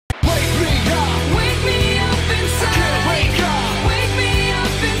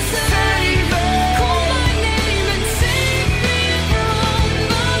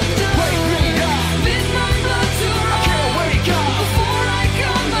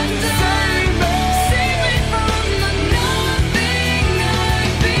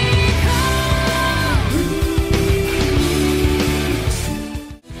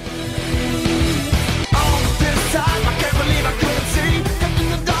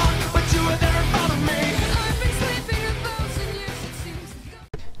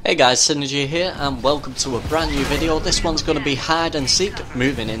Hey guys, SYN3RGY here and welcome to a brand new video. This one's going to be hide and seek,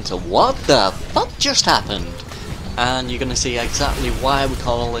 moving into what the fuck just happened. And you're going to see exactly why we're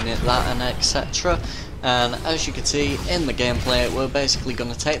calling it that and etc. And as you can see in the gameplay, we're basically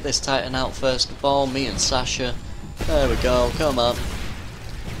going to take this Titan out first of all, me and Sasha. There we go, come on.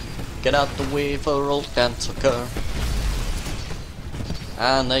 Get out the way for old Dantucker.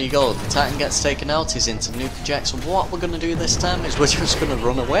 And there you go, the Titan gets taken out, he's into nuke eject. So what we're going to do this time is we're just going to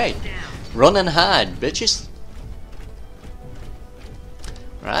run away. Run and hide, bitches.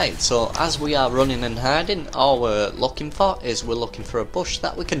 Right, so as we are running and hiding, all we're looking for is we're looking for a bush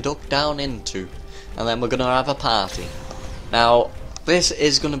that we can duck down into. And then we're going to have a party. Now, this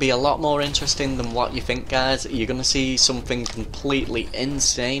is going to be a lot more interesting than what you think, guys. You're going to see something completely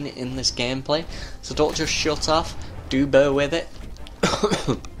insane in this gameplay. So don't just shut off, do bear with it.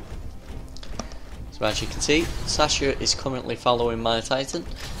 So as you can see, Sasha is currently following my Titan,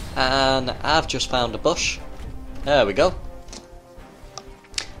 and I've just found a bush. There we go.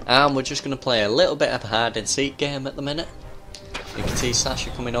 And we're just going to play a little bit of a hide and seek game at the minute. You can see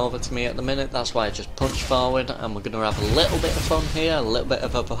Sasha coming over to me at the minute, that's why I just punched forward, and we're going to have a little bit of fun here, a little bit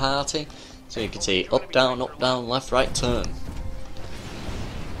of a party. So you can see up, down, left, right, turn.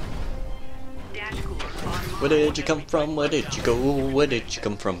 Where did you come from? Where did you go? Where did you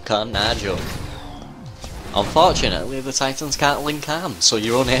come from, Carnage? Unfortunately, the Titans can't link arms, so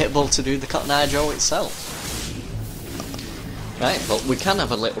you're unable to do the Carnage itself. Right, but we can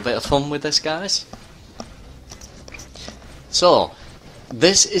have a little bit of fun with this, guys. So,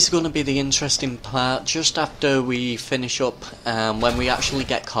 this is going to be the interesting part just after we finish up, when we actually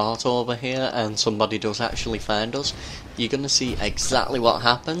get caught over here and somebody does actually find us. You're going to see exactly what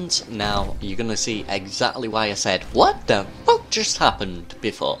happens. Now, you're going to see exactly why I said, what the fuck just happened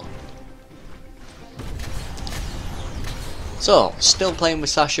before. So, still playing with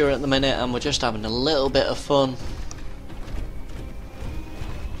Sasha at the minute and we're just having a little bit of fun.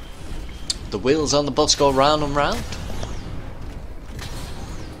 The wheels on the bus go round and round.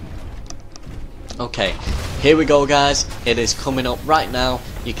 Okay, here we go, guys. It is coming up right now.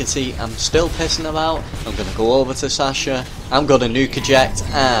 You can see I'm still pissing about. I'm going to go over to Sasha. I'm going to nuke eject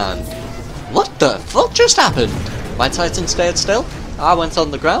and... what the fuck just happened? My Titan stayed still. I went on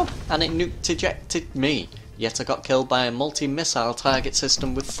the ground and it nuke ejected me. Yet I got killed by a multi-missile target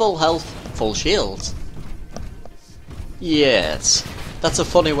system with full health, full shields. Yes. That's a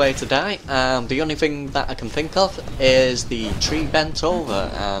funny way to die. The only thing that I can think of is the tree bent over,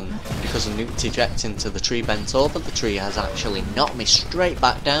 and because I nuked eject into the tree bent over, the tree has actually knocked me straight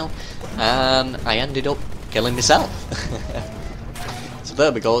back down, and I ended up killing myself. So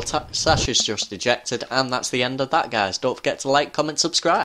there we go, Sasha's just ejected, and that's the end of that, guys. Don't forget to like, comment, subscribe.